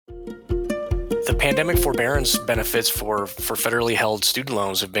The pandemic forbearance benefits for federally held student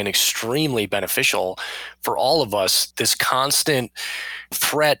loans have been extremely beneficial for all of us. This constant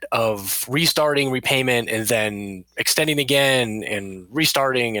threat of restarting repayment and then extending again and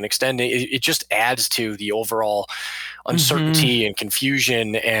restarting and extending, it just adds to the overall uncertainty and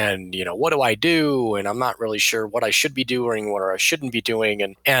confusion and, what do I do? And I'm not really sure what I should be doing, what I shouldn't be doing.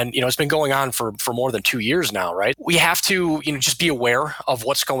 And it's been going on for more than 2 years now, right? We have to, just be aware of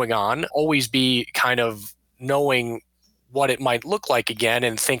what's going on, always be kind of knowing what it might look like again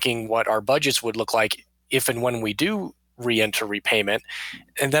and thinking what our budgets would look like if and when we do re-enter repayment.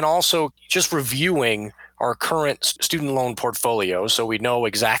 And then also just reviewing our current student loan portfolio so we know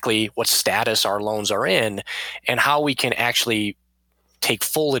exactly what status our loans are in and how we can actually take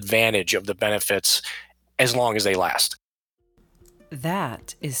full advantage of the benefits as long as they last.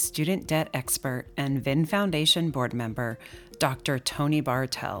 That is student debt expert and VIN Foundation board member, Dr. Tony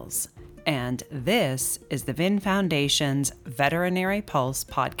Bartels. And this is the VIN Foundation's Veterinary Pulse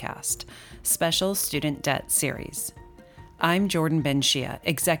podcast, special student debt series. I'm Jordan Ben-Shia,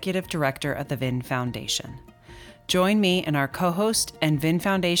 Executive Director of the VIN Foundation. Join me and our co-host and VIN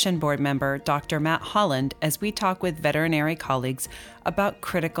Foundation board member, Dr. Matt Holland, as we talk with veterinary colleagues about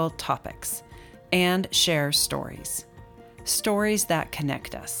critical topics and share stories. Stories that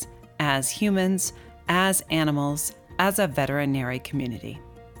connect us as humans, as animals, as a veterinary community.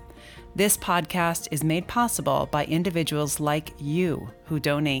 This podcast is made possible by individuals like you who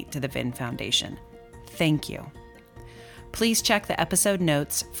donate to the VIN Foundation. Thank you. Please check the episode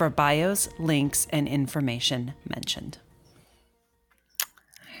notes for bios, links, and information mentioned.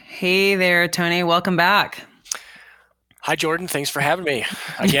 Hey there, Tony. Welcome back. Hi, Jordan. Thanks for having me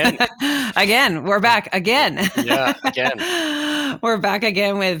again. Again, we're back again. Yeah, again. We're back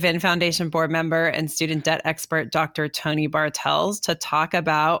again with VIN Foundation board member and student debt expert, Dr. Tony Bartels, to talk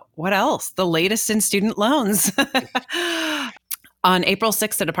about what else? The latest in student loans. On April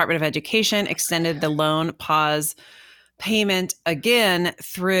 6th, the Department of Education extended the loan pause payment again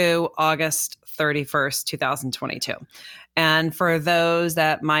through August 31st, 2022. And for those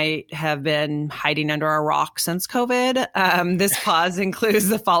that might have been hiding under a rock since COVID, this pause includes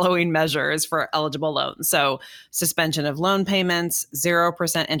the following measures for eligible loans. So suspension of loan payments,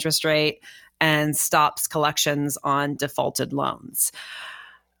 0% interest rate, and stops collections on defaulted loans.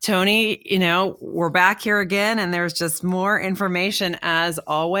 Tony, we're back here again, and there's just more information as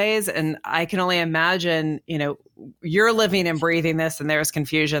always. And I can only imagine, you're living and breathing this, and there's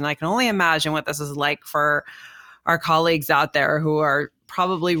confusion. I can only imagine what this is like for our colleagues out there who are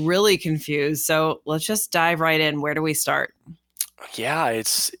probably really confused. So let's just dive right in. Where do we start? Yeah,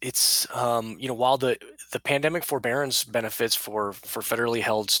 it's while the pandemic forbearance benefits for federally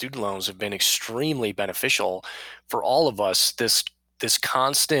held student loans have been extremely beneficial for all of us, this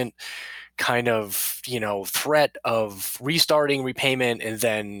constant kind of, threat of restarting repayment and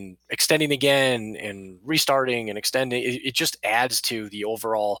then extending again and restarting and extending, it just adds to the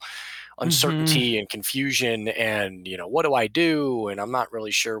overall uncertainty and confusion and, what do I do? And I'm not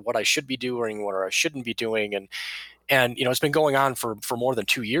really sure what I should be doing, what I shouldn't be doing. And it's been going on for more than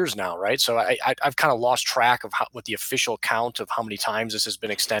 2 years now, right? So I've kind of lost track of what the official count of how many times this has been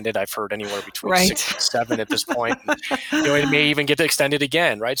extended. I've heard anywhere between 6 and 7 at this point. And, it may even get extended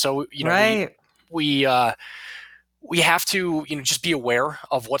again, right? So we have to just be aware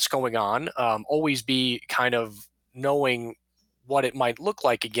of what's going on. Always be kind of knowing what it might look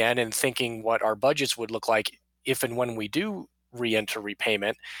like again and thinking what our budgets would look like if and when we do re-enter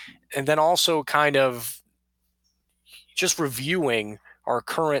repayment, and then also kind of just reviewing our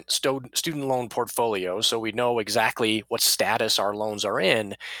current student loan portfolio so we know exactly what status our loans are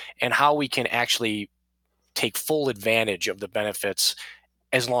in and how we can actually take full advantage of the benefits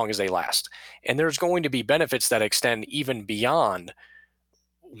as long as they last. And there's going to be benefits that extend even beyond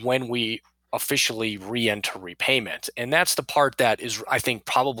when we officially re-enter repayment. And that's the part that is, I think,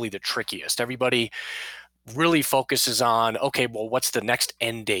 probably the trickiest. Everybody really focuses on, okay, well, what's the next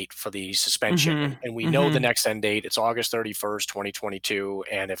end date for the suspension? And we know the next end date, it's August 31st, 2022.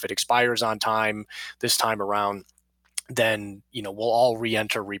 And if it expires on time this time around, then, we'll all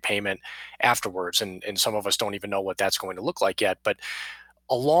re-enter repayment afterwards. And some of us don't even know what that's going to look like yet. But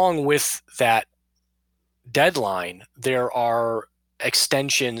along with that deadline, there are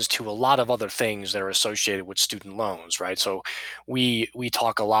extensions to a lot of other things that are associated with student loans, right? So we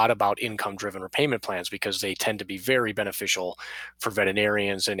talk a lot about income-driven repayment plans because they tend to be very beneficial for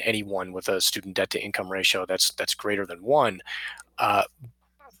veterinarians and anyone with a student debt-to-income ratio that's greater than 1.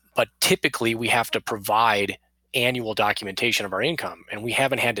 But typically, we have to provide annual documentation of our income, and we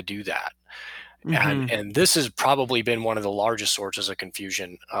haven't had to do that. And Mm-hmm. and this has probably been one of the largest sources of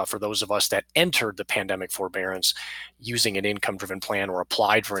confusion for those of us that entered the pandemic forbearance using an income-driven plan or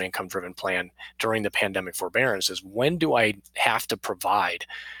applied for an income-driven plan during the pandemic forbearance, is when do I have to provide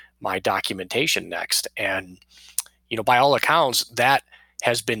my documentation next? And by all accounts, that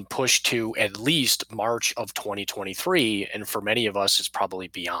has been pushed to at least March of 2023, and for many of us, it's probably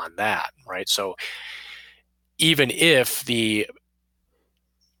beyond that, right? So even if the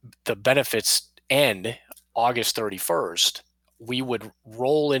benefits end August 31st, we would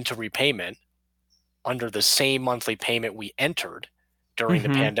roll into repayment under the same monthly payment we entered during the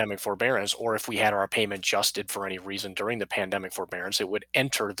Mm-hmm. pandemic forbearance, or if we had our payment adjusted for any reason during the pandemic forbearance, it would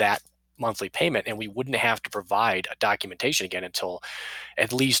enter that monthly payment and we wouldn't have to provide a documentation again until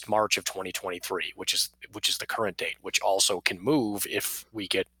at least March of 2023, which is the current date, which also can move if we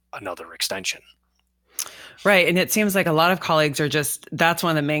get another extension. Right. And it seems like a lot of colleagues are just, that's one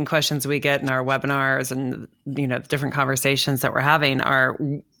of the main questions we get in our webinars and, different conversations that we're having are,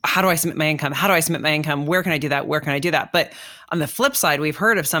 how do I submit my income? How do I submit my income? Where can I do that? Where can I do that? But on the flip side, we've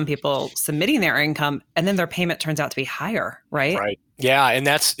heard of some people submitting their income and then their payment turns out to be higher, right? Right. Yeah. And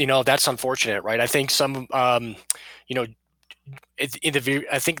that's unfortunate, right? I think some, you know,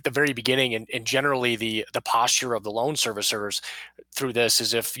 I think the very beginning and generally the posture of the loan servicers through this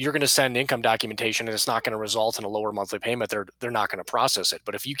is, if you're going to send income documentation and it's not going to result in a lower monthly payment, they're not going to process it.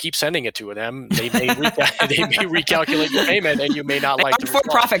 But if you keep sending it to them, they may recalculate your payment, and you may not They like are the result.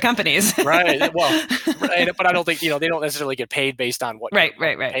 for-profit companies. Right. Well, right, but I don't think they don't necessarily get paid based on what your Right,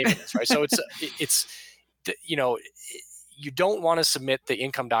 right, monthly right. payment is, right? So it's you know you don't want to submit the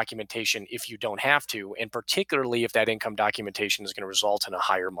income documentation if you don't have to, and particularly if that income documentation is going to result in a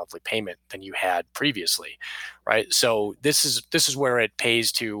higher monthly payment than you had previously, right? So this is where it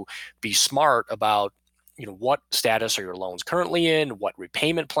pays to be smart about what status are your loans currently in, what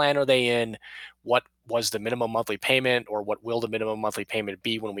repayment plan are they in, what was the minimum monthly payment, or what will the minimum monthly payment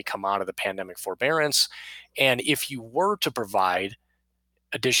be when we come out of the pandemic forbearance. And if you were to provide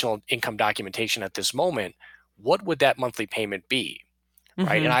additional income documentation at this moment, what would that monthly payment be?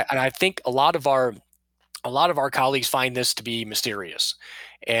 Right. And Mm-hmm. I think a lot of our colleagues find this to be mysterious,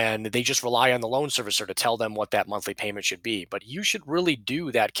 and they just rely on the loan servicer to tell them what that monthly payment should be. But you should really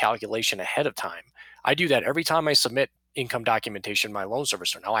do that calculation ahead of time. I do that every time I submit income documentation to my loan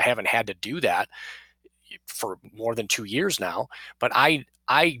servicer. Now, I haven't had to do that for more than 2 years now, but I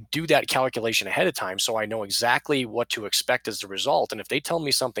do that calculation ahead of time so I know exactly what to expect as the result. And if they tell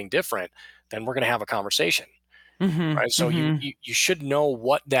me something different, then we're going to have a conversation, Mm-hmm. right? So you, Mm-hmm. you you should know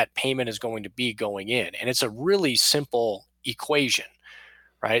what that payment is going to be going in, and it's a really simple equation,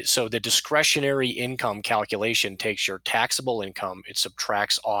 right? So the discretionary income calculation takes your taxable income, it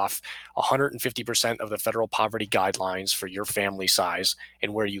subtracts off 150% of the federal poverty guidelines for your family size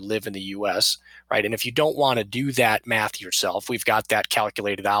and where you live in the US, right? And if you don't want to do that math yourself, we've got that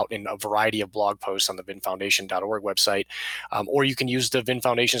calculated out in a variety of blog posts on the vinfoundation.org website. Or you can use the Vin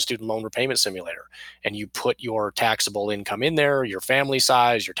Foundation Student Loan Repayment Simulator, and you put your taxable income in there, your family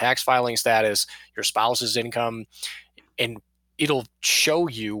size, your tax filing status, your spouse's income, and it'll show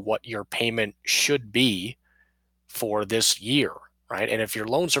you what your payment should be for this year, right? And if your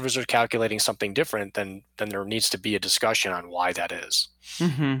loan servicer is calculating something different, then there needs to be a discussion on why that is.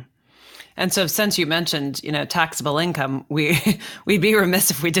 Mm-hmm. And so since you mentioned, taxable income, we'd be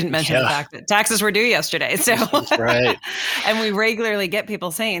remiss if we didn't mention the Yeah. fact that taxes were due yesterday. So Right. and we regularly get people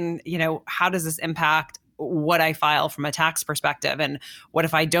saying, how does this impact what I file from a tax perspective? And what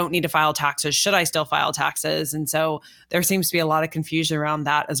if I don't need to file taxes? Should I still file taxes? And so there seems to be a lot of confusion around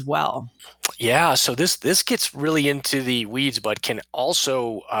that as well. Yeah. So this gets really into the weeds, but can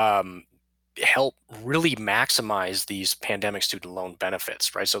also help really maximize these pandemic student loan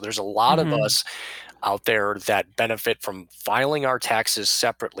benefits, right? So there's a lot of Mm-hmm. us out there that benefit from filing our taxes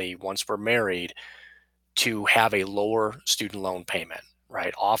separately once we're married to have a lower student loan payment,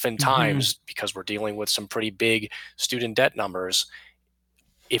 right? Mm-hmm. Oftentimes, because we're dealing with some pretty big student debt numbers,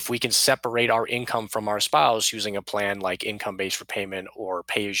 if we can separate our income from our spouse using a plan like income based repayment or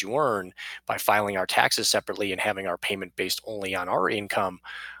pay as you earn by filing our taxes separately and having our payment based only on our income,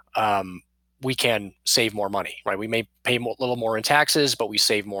 um, we can save more money, right? We may pay a little more in taxes, but we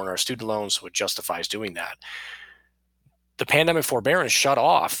save more in our student loans, so it justifies doing that. The pandemic forbearance shut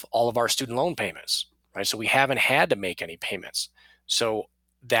off all of our student loan payments, right? So we haven't had to make any payments. So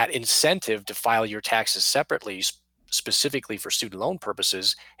that incentive to file your taxes separately, specifically for student loan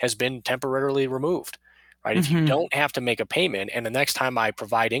purposes, has been temporarily removed, right? If you Mm-hmm. don't have to make a payment, and the next time I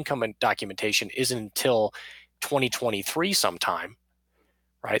provide income and documentation isn't until 2023 sometime,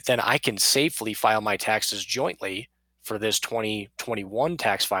 right? Then I can safely file my taxes jointly for this 2021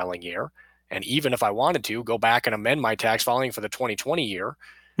 tax filing year, And even if I wanted to go back and amend my tax filing for the 2020 year,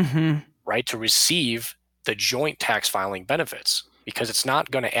 Mm-hmm. right, to receive the joint tax filing benefits, because it's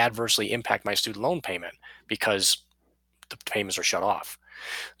not going to adversely impact my student loan payment because the payments are shut off.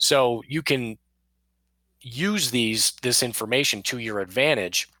 So you can use this information to your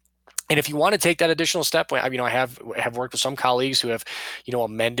advantage. And if you want to take that additional step, I have worked with some colleagues who have,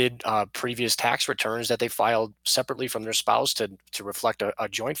 amended previous tax returns that they filed separately from their spouse to reflect a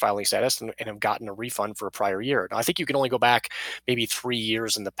joint filing status, and have gotten a refund for a prior year. Now, I think you can only go back maybe 3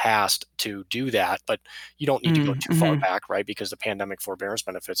 years in the past to do that, but you don't need to go too far Mm-hmm. back, right? Because the pandemic forbearance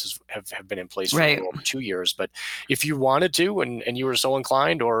benefits have been in place for a Right. little over 2 years. But if you wanted to, and you were so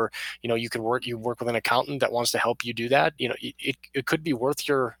inclined, or you work with an accountant that wants to help you do that, it could be worth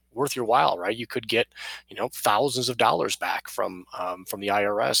your while, right? You could get, thousands of dollars back from the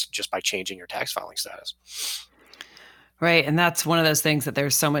IRS just by changing your tax filing status. Right. And that's one of those things that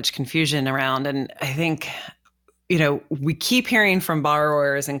there's so much confusion around. And I think, we keep hearing from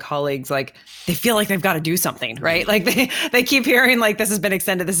borrowers and colleagues like they feel like they've got to do something, right? Like they keep hearing like this has been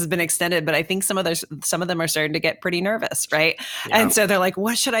extended. But I think some of them are starting to get pretty nervous, right? Yeah. And so they're like,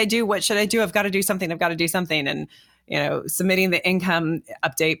 what should I do? What should I do? I've got to do something. And submitting the income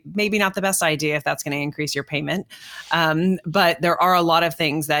update, maybe not the best idea if that's going to increase your payment. But there are a lot of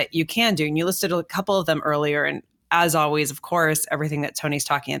things that you can do. And you listed a couple of them earlier. And as always, of course, everything that Tony's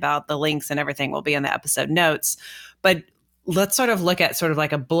talking about, the links and everything will be in the episode notes. But let's sort of look at sort of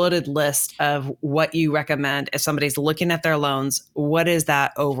like a bulleted list of what you recommend if somebody's looking at their loans. What is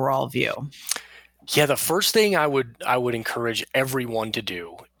that overall view? Yeah, the first thing I would encourage everyone to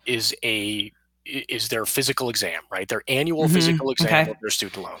do is their physical exam, right? Their annual physical exam Okay. of their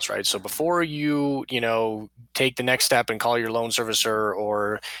student loans, right? So before you take the next step and call your loan servicer,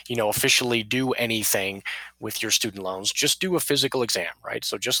 or officially do anything with your student loans, just do a physical exam, right?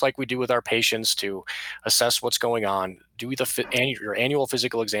 So just like we do with our patients to assess what's going on, do your annual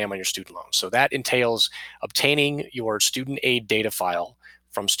physical exam on your student loans. So that entails obtaining your student aid data file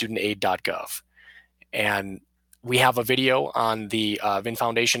from studentaid.gov. And we have a video on the VIN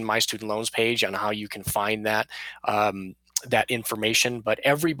Foundation My Student Loans page on how you can find that information. But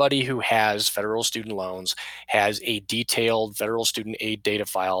everybody who has federal student loans has a detailed federal student aid data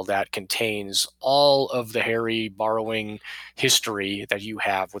file that contains all of the hairy borrowing history that you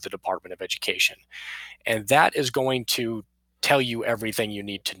have with the Department of Education. And that is going to tell you everything you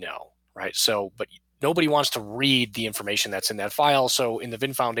need to know, right? So, but nobody wants to read the information that's in that file. So in the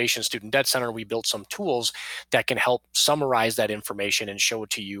VIN Foundation Student Debt Center, we built some tools that can help summarize that information and show it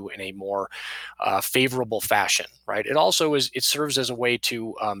to you in a more favorable fashion, right? It serves as a way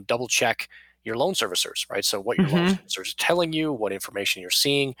to double check your loan servicers, right? So what your loan servicers are telling you, what information you're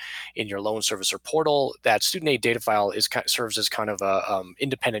seeing in your loan servicer portal. That student aid data file serves as kind of a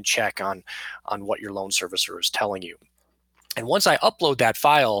independent check on what your loan servicer is telling you. And once I upload that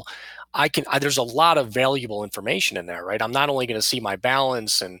file, there's a lot of valuable information in there, right? I'm not only going to see my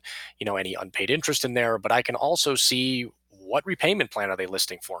balance and, any unpaid interest in there, but I can also see what repayment plan are they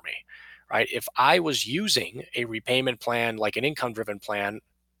listing for me, right? If I was using a repayment plan, like an income driven plan,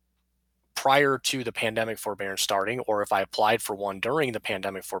 prior to the pandemic forbearance starting, or if I applied for one during the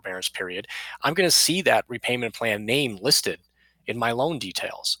pandemic forbearance period, I'm going to see that repayment plan name listed in my loan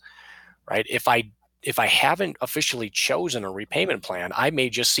details, right? If I haven't officially chosen a repayment plan, I may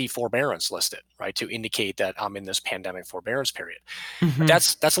just see forbearance listed, right, to indicate that I'm in this pandemic forbearance period. But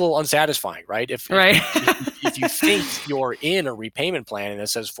that's a little unsatisfying, right? Right. If you think you're in a repayment plan and it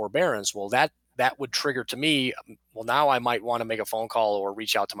says forbearance, well, that would trigger to me, well, now I might want to make a phone call or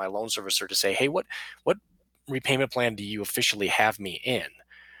reach out to my loan servicer to say, hey, what repayment plan do you officially have me in?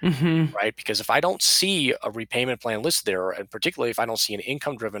 Right? Because if I don't see a repayment plan listed there, and particularly if I don't see an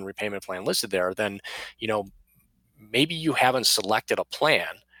income-driven repayment plan listed there, then maybe you haven't selected a plan,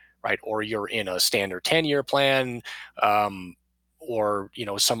 right? Or you're in a standard 10-year plan, or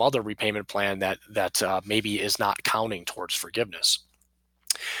some other repayment plan that maybe is not counting towards forgiveness.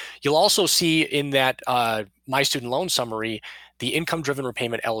 You'll also see in that My Student Loan Summary the income-driven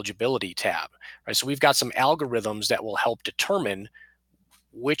repayment eligibility tab, right? So we've got some algorithms that will help determine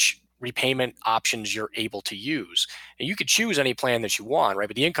which repayment options you're able to use. And you could choose any plan that you want, right?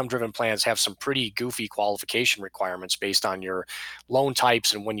 But the income driven plans have some pretty goofy qualification requirements based on your loan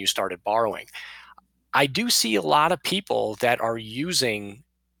types and when you started borrowing. I do see a lot of people that are using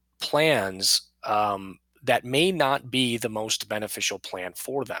plans that may not be the most beneficial plan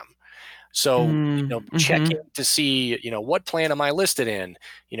for them. So, checking Mm-hmm. to see, what plan am I listed in?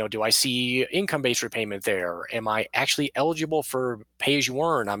 Do I see income-based repayment there? Am I actually eligible for pay as you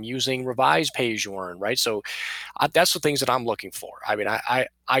earn? I'm using revised pay as you earn, right? So that's the things that I'm looking for. I mean,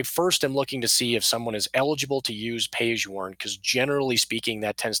 I first am looking to see if someone is eligible to use pay as you earn, because generally speaking,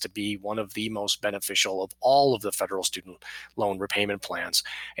 that tends to be one of the most beneficial of all of the federal student loan repayment plans,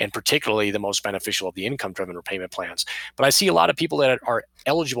 and particularly the most beneficial of the income driven repayment plans. But I see a lot of people that are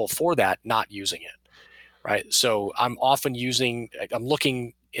eligible for that not using it, right? So I'm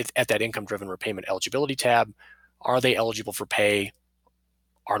looking at that income driven repayment eligibility tab. Are they eligible for pay?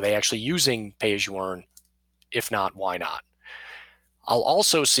 Are they actually using pay as you earn? If not, why not? I'll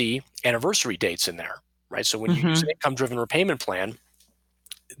also see anniversary dates in there, right? So when you use an Mm-hmm. income driven repayment plan,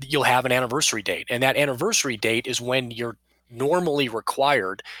 you'll have an anniversary date. And that anniversary date is when you're normally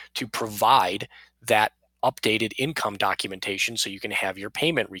required to provide that updated income documentation so you can have your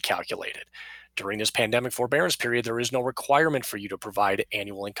payment recalculated. During this pandemic forbearance period, there is no requirement for you to provide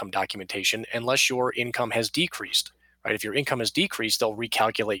annual income documentation unless your income has decreased. Right? If your income has decreased, they'll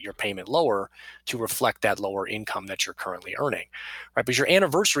recalculate your payment lower to reflect that lower income that you're currently earning. Right? But your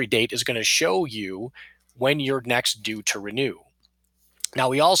anniversary date is going to show you when you're next due to renew. Now,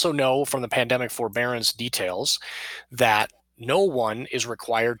 we also know from the pandemic forbearance details that no one is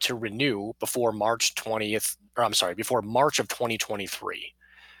required to renew before March 20th, or I'm sorry, before March of 2023.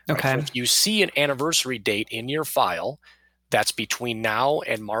 Right. So Okay. if you see an anniversary date in your file that's between now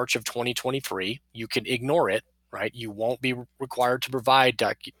and March of 2023, you can ignore it. Right. You won't be required to provide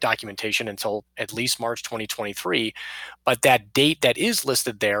documentation until at least March 2023. But that date that is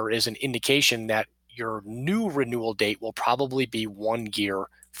listed there is an indication that your new renewal date will probably be 1 year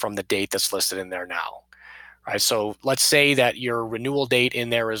from the date that's listed in there now. Right. So let's say that your renewal date in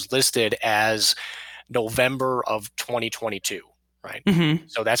there is listed as November of 2022, right? Mm-hmm.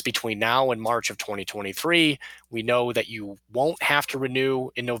 So that's between now and March of 2023. We know that you won't have to renew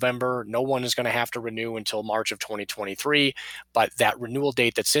in November. No one is going to have to renew until March of 2023. But that renewal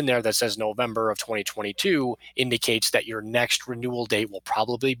date that's in there that says November of 2022 indicates that your next renewal date will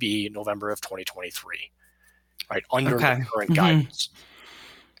probably be November of 2023, right? Under the Okay. current Mm-hmm. guidance.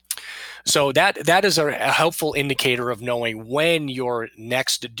 So that is a helpful indicator of knowing when you're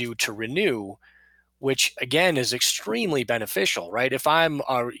next due to renew, which again is extremely beneficial, right? If I'm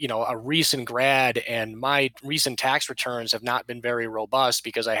a recent grad and my recent tax returns have not been very robust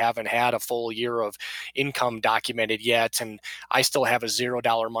because I haven't had a full year of income documented yet, and I still have a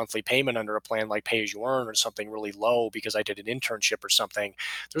 $0 monthly payment under a plan like pay as you earn or something really low because I did an internship or something,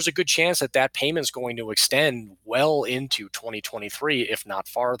 there's a good chance that that payment's going to extend well into 2023, if not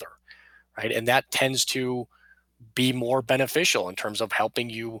farther, right? And that tends to be more beneficial in terms of helping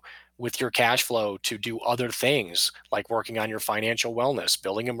you with your cash flow to do other things like working on your financial wellness,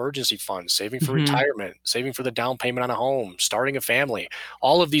 building emergency funds, saving for Mm-hmm. retirement, saving for the down payment on a home, starting a family,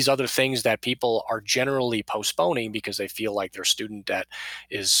 all of these other things that people are generally postponing because they feel like their student debt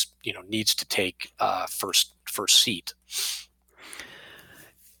is, needs to take first seat.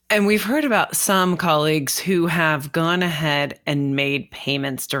 And we've heard about some colleagues who have gone ahead and made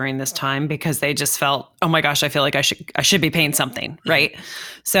payments during this time because they just felt, oh my gosh, I feel like I should be paying something, Mhm. right?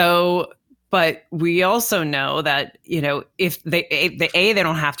 So, but we also know that, if they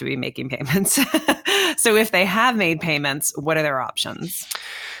don't have to be making payments. So if they have made payments, what are their options?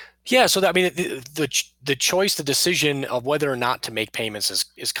 Yeah, so that, I mean, the choice, the decision of whether or not to make payments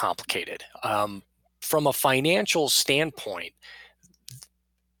is complicated. From a financial standpoint,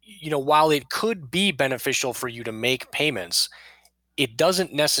 while it could be beneficial for you to make payments, it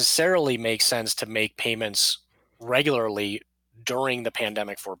doesn't necessarily make sense to make payments regularly during the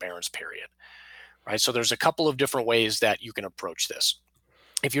pandemic forbearance period, right? So there's a couple of different ways that you can approach this.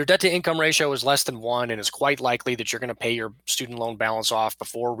 If your debt to income ratio is less than one and it's quite likely that you're going to pay your student loan balance off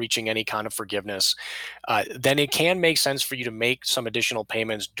before reaching any kind of forgiveness, then it can make sense for you to make some additional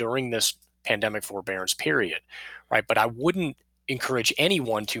payments during this pandemic forbearance period, right? But I wouldn't encourage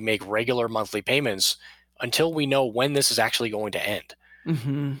anyone to make regular monthly payments until we know when this is actually going to end.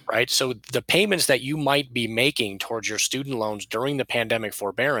 Mm-hmm. Right. So the payments that you might be making towards your student loans during the pandemic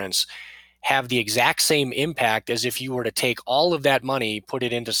forbearance have the exact same impact as if you were to take all of that money, put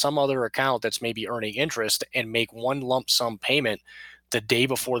it into some other account that's maybe earning interest, and make one lump sum payment the day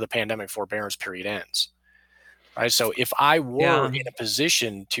before the pandemic forbearance period ends. Right. So if I were Yeah. in a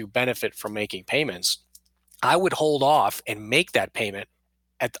position to benefit from making payments, I would hold off and make that payment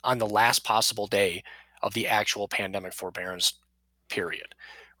on the last possible day of the actual pandemic forbearance period.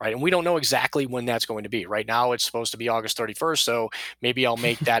 Right. And we don't know exactly when that's going to be. Right now, it's supposed to be August 31st. So maybe I'll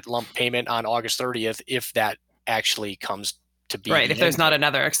make that lump payment on August 30th if that actually comes to be Right. the If end there's not game.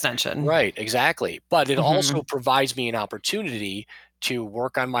 another extension. Right, exactly. But it Hmm. also provides me an opportunity to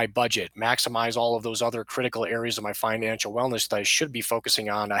work on my budget, maximize all of those other critical areas of my financial wellness that I should be focusing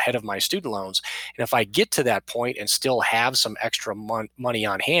on ahead of my student loans. And if I get to that point and still have some extra money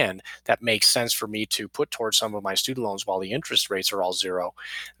on hand that makes sense for me to put towards some of my student loans while the interest rates are all zero,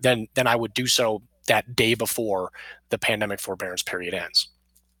 then I would do so that day before the pandemic forbearance period ends.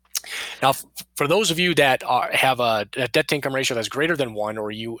 Now, for those of you that have a debt to income ratio that's greater than one, or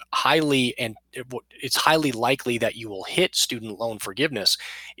you highly and it's highly likely that you will hit student loan forgiveness,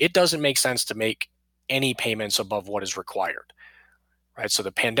 it doesn't make sense to make any payments above what is required, right? So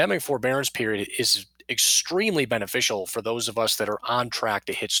the pandemic forbearance period is extremely beneficial for those of us that are on track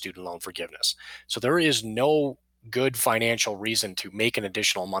to hit student loan forgiveness. So there is no good financial reason to make an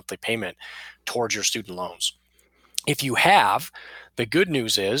additional monthly payment towards your student loans. If you have, the good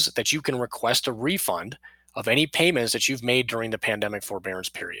news is that you can request a refund of any payments that you've made during the pandemic forbearance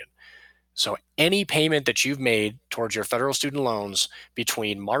period. So, any payment that you've made towards your federal student loans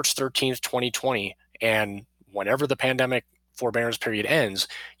between March 13th, 2020, and whenever the pandemic forbearance period ends,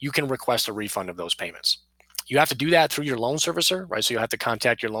 you can request a refund of those payments. You have to do that through your loan servicer, right? So, you have to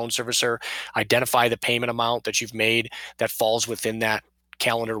contact your loan servicer, identify the payment amount that you've made that falls within that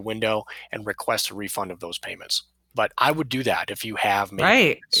calendar window, and request a refund of those payments. But I would do that if you have made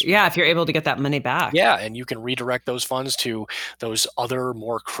Right. payments. Yeah. If you're able to get that money back. Yeah, and you can redirect those funds to those other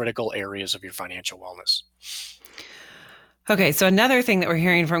more critical areas of your financial wellness. Okay, so another thing that we're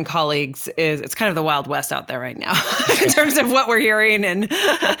hearing from colleagues is it's kind of the Wild West out there right now in terms of what we're hearing and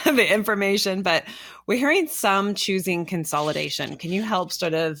the information, but we're hearing some choosing consolidation. Can you help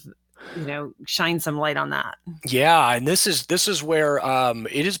sort of, shine some light on that? Yeah, and this is where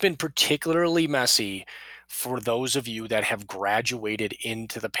it has been particularly messy for those of you that have graduated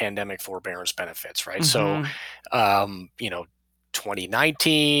into the pandemic forbearance benefits, right? So, Hmm.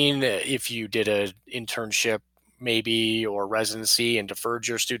 2019, if you did an internship maybe or residency and deferred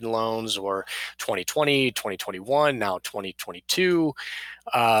your student loans, or 2020, 2021, now 2022.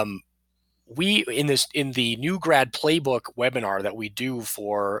 Um, we in the new grad playbook webinar that we do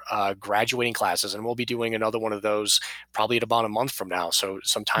for graduating classes, and we'll be doing another one of those probably at about a month from now, so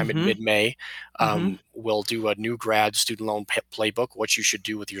sometime in Hmm. mid-May. Hmm. We'll do a new grad student loan playbook, what you should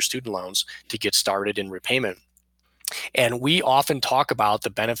do with your student loans to get started in repayment. And we often talk about the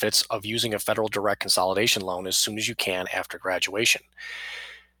benefits of using a federal direct consolidation loan as soon as you can after graduation.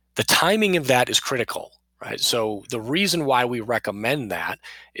 The timing of that is critical, right? So the reason why we recommend that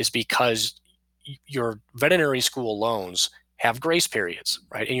is because your veterinary school loans have grace periods,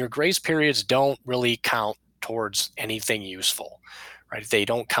 right? And your grace periods don't really count towards anything useful, right? They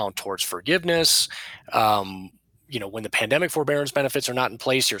don't count towards forgiveness. Um, when the pandemic forbearance benefits are not in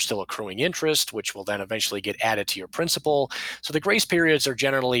place, you're still accruing interest, which will then eventually get added to your principal. So the grace periods are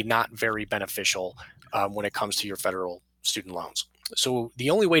generally not very beneficial when it comes to your federal student loans. So the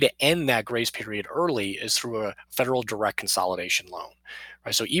only way to end that grace period early is through a federal direct consolidation loan.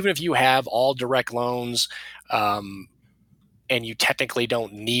 Right? So even if you have all direct loans, um, and you technically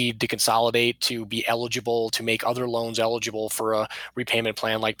don't need to consolidate to be eligible to make other loans eligible for a repayment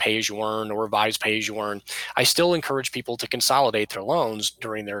plan like pay as you earn or revised pay as you earn, I still encourage people to consolidate their loans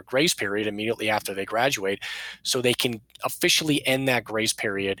during their grace period immediately after they graduate, so they can officially end that grace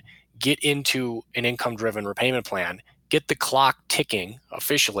period, get into an income driven repayment plan, get the clock ticking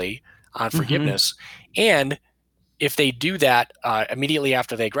officially on Hmm. forgiveness. And if they do that immediately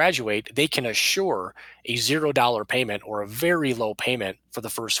after they graduate, they can assure a $0 payment or a very low payment for the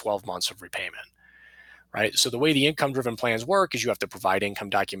first 12 months of repayment, right? So the way the income driven plans work is you have to provide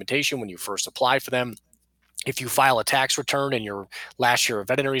income documentation when you first apply for them. If you file a tax return in your last year of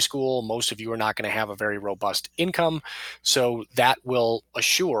veterinary school, most of you are not going to have a very robust income. So that will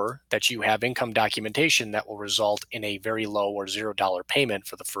assure that you have income documentation that will result in a very low or $0 payment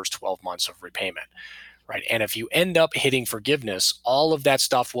for the first 12 months of repayment. Right. And if you end up hitting forgiveness, all of that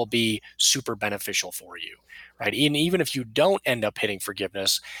stuff will be super beneficial for you. Right. And even if you don't end up hitting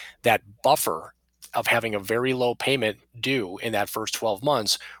forgiveness, that buffer of having a very low payment due in that first 12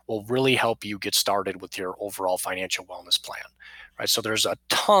 months will really help you get started with your overall financial wellness plan. Right. So there's a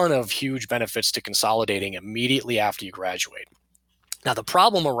ton of huge benefits to consolidating immediately after you graduate. Now, the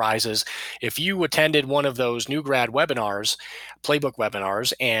problem arises if you attended one of those new grad webinars, playbook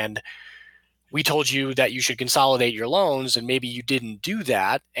webinars, and we told you that you should consolidate your loans, and maybe you didn't do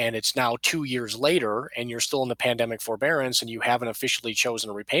that, and it's now 2 years later and you're still in the pandemic forbearance and you haven't officially chosen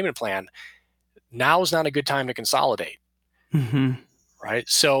a repayment plan. Now is not a good time to consolidate, Hmm. right?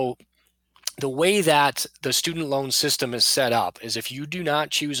 So the way that the student loan system is set up is if you do not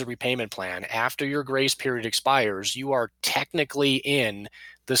choose a repayment plan after your grace period expires, you are technically in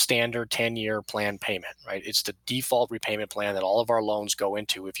the standard 10-year plan payment, right? It's the default repayment plan that all of our loans go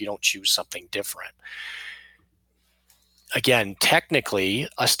into if you don't choose something different. Again, technically,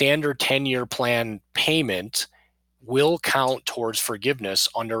 a standard 10-year plan payment will count towards forgiveness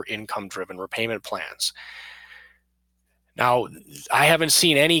under income-driven repayment plans. Now, I haven't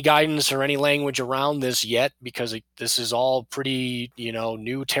seen any guidance or any language around this yet because this is all pretty,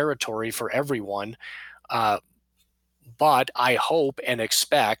 new territory for everyone. But I hope and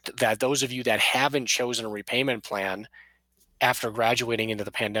expect that those of you that haven't chosen a repayment plan after graduating into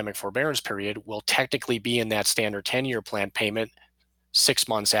the pandemic forbearance period will technically be in that standard 10-year plan payment 6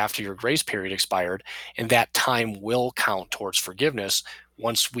 months after your grace period expired, and that time will count towards forgiveness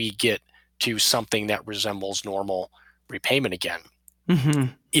once we get to something that resembles normal repayment again. Mm-hmm.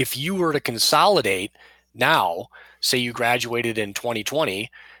 If you were to consolidate now, say you graduated in 2020,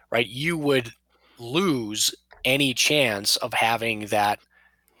 right, you would lose any chance of having that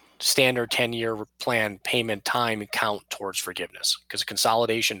standard 10-year plan payment time count towards forgiveness, because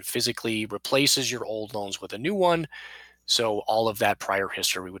consolidation physically replaces your old loans with a new one. So all of that prior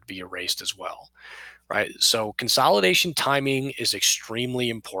history would be erased as well, right? So consolidation timing is extremely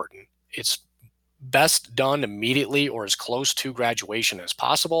important. It's best done immediately or as close to graduation as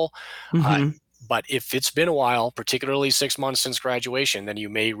possible. Uh, Mm-hmm. but if it's been a while, particularly 6 months since graduation, then you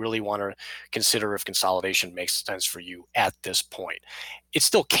may really want to consider if consolidation makes sense for you at this point. It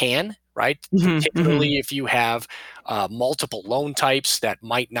still can, right? Mm-hmm. Mm-hmm. Particularly if you have multiple loan types that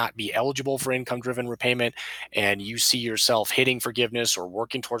might not be eligible for income driven repayment and you see yourself hitting forgiveness or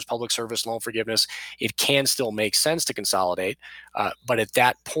working towards public service loan forgiveness, it can still make sense to consolidate. But at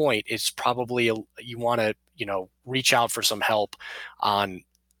that point, it's probably you want to reach out for some help on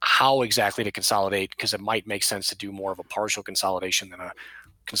how exactly to consolidate, because it might make sense to do more of a partial consolidation than a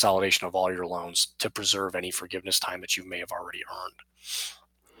consolidation of all your loans to preserve any forgiveness time that you may have already earned.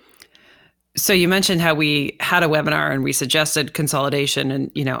 So you mentioned how we had a webinar and we suggested consolidation,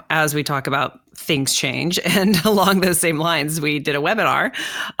 and as we talk about things change, and along those same lines, we did a webinar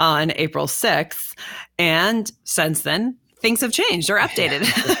on April 6th, and since then things have changed or updated.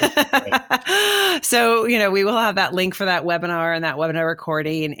 So, we will have that link for that webinar and that webinar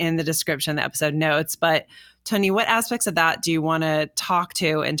recording in the description, the episode notes. But Tony, what aspects of that do you want to talk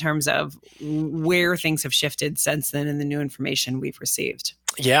to in terms of where things have shifted since then and the new information we've received?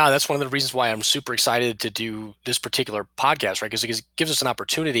 Yeah, that's one of the reasons why I'm super excited to do this particular podcast, right? Because it gives us an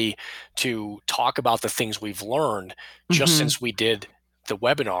opportunity to talk about the things we've learned just since we did the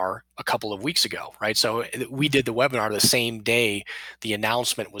webinar a couple of weeks ago, right? So we did the webinar the same day the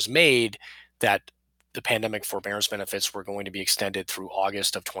announcement was made that the pandemic forbearance benefits were going to be extended through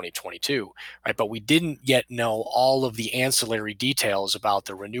August of 2022, right? But we didn't yet know all of the ancillary details about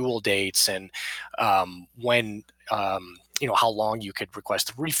the renewal dates and when, how long you could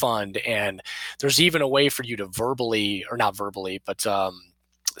request a refund. And there's even a way for you to verbally, or not verbally, but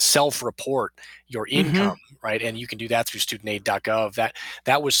self-report your income, right? And you can do that through studentaid.gov.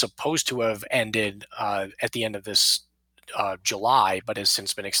 That was supposed to have ended at the end of this July, but has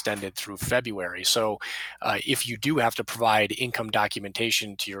since been extended through February. So if you do have to provide income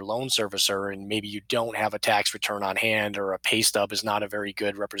documentation to your loan servicer, and maybe you don't have a tax return on hand, or a pay stub is not a very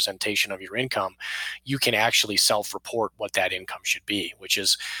good representation of your income, you can actually self-report what that income should be, which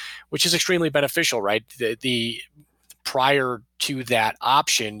is extremely beneficial, right? The prior to that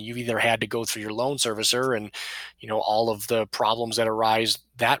option, you either had to go through your loan servicer and all of the problems that arise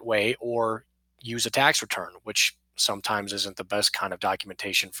that way, or use a tax return, which sometimes isn't the best kind of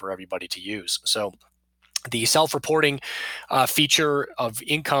documentation for everybody to use. So the self-reporting feature of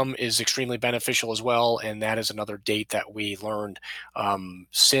income is extremely beneficial as well, and that is another date that we learned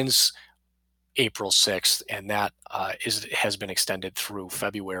since April 6th, and that has been extended through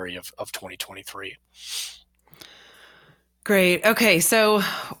February of 2023. Great. Okay. So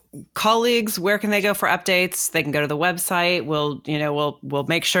colleagues, where can they go for updates? They can go to the website. We'll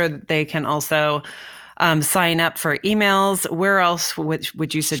make sure that they can also sign up for emails. Where else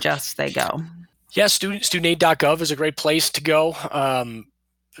would you suggest they go? Yeah, studentaid.gov is a great place to go.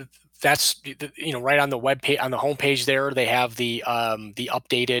 That's right on the web page, on the homepage there. They have the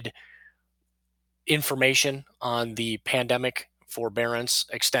updated information on the pandemic forbearance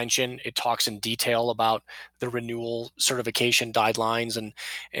extension. It talks in detail about the renewal certification guidelines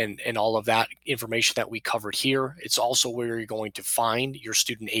and all of that information that we covered here. It's also where you're going to find your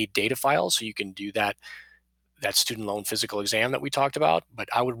student aid data file, so you can do that that student loan physical exam that we talked about. But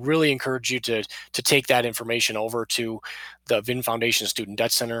I would really encourage you to take that information over to the Vin Foundation Student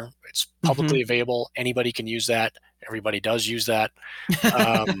Debt Center. It's publicly available. Anybody can use that. Everybody does use that.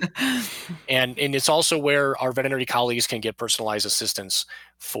 And it's also where our veterinary colleagues can get personalized assistance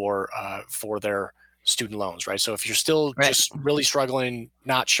for their student loans, right? So if you're still just really struggling,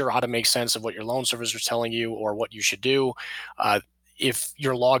 not sure how to make sense of what your loan servicer is telling you or what you should do, if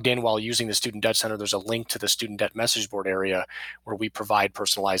you're logged in while using the Student Debt Center, there's a link to the Student Debt Message Board area where we provide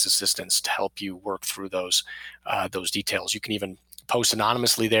personalized assistance to help you work through those details. You can even post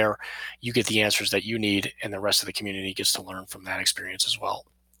anonymously there. You get the answers that you need, and the rest of the community gets to learn from that experience as well.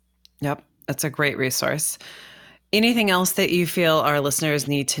 Yep, that's a great resource. Anything else that you feel our listeners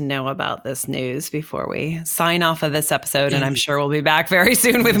need to know about this news before we sign off of this episode? And I'm sure we'll be back very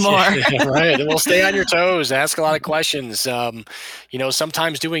soon with more. Right. And we'll stay on your toes, ask a lot of questions.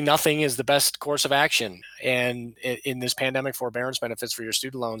 Sometimes doing nothing is the best course of action. And in this pandemic forbearance benefits for your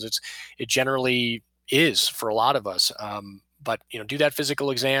student loans, it generally is for a lot of us. But do that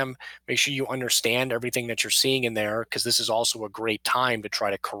physical exam. Make sure you understand everything that you're seeing in there, because this is also a great time to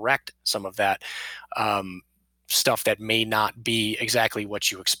try to correct some of that stuff that may not be exactly what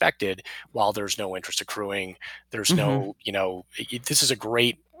you expected while there's no interest accruing. There's no, this is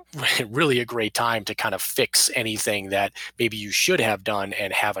really a great time to kind of fix anything that maybe you should have done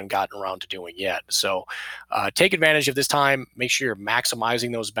and haven't gotten around to doing yet. So take advantage of this time. Make sure you're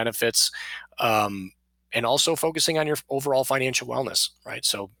maximizing those benefits. And also focusing on your overall financial wellness, right?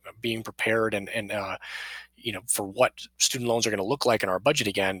 So being prepared and for what student loans are going to look like in our budget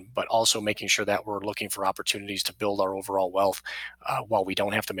again, but also making sure that we're looking for opportunities to build our overall wealth while we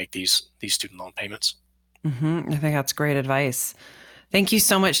don't have to make these student loan payments. I think that's great advice. Thank you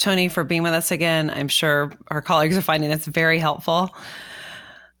so much, Tony, for being with us again. I'm sure our colleagues are finding this very helpful.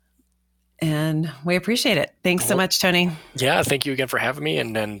 And we appreciate it. Thanks so much, Tony. Yeah, thank you again for having me.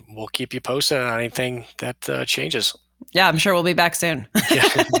 And then we'll keep you posted on anything that changes. Yeah, I'm sure we'll be back soon. Yeah,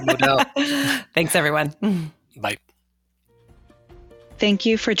 no doubt. Thanks, everyone. Bye. Thank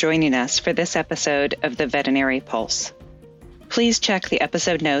you for joining us for this episode of the Veterinary Pulse. Please check the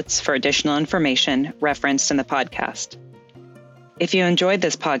episode notes for additional information referenced in the podcast. If you enjoyed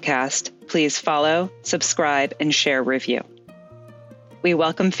this podcast, please follow, subscribe, and share review. We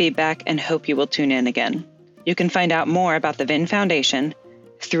welcome feedback and hope you will tune in again. You can find out more about the VIN Foundation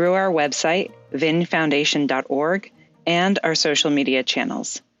through our website, vinfoundation.org, and our social media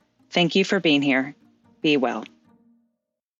channels. Thank you for being here. Be well.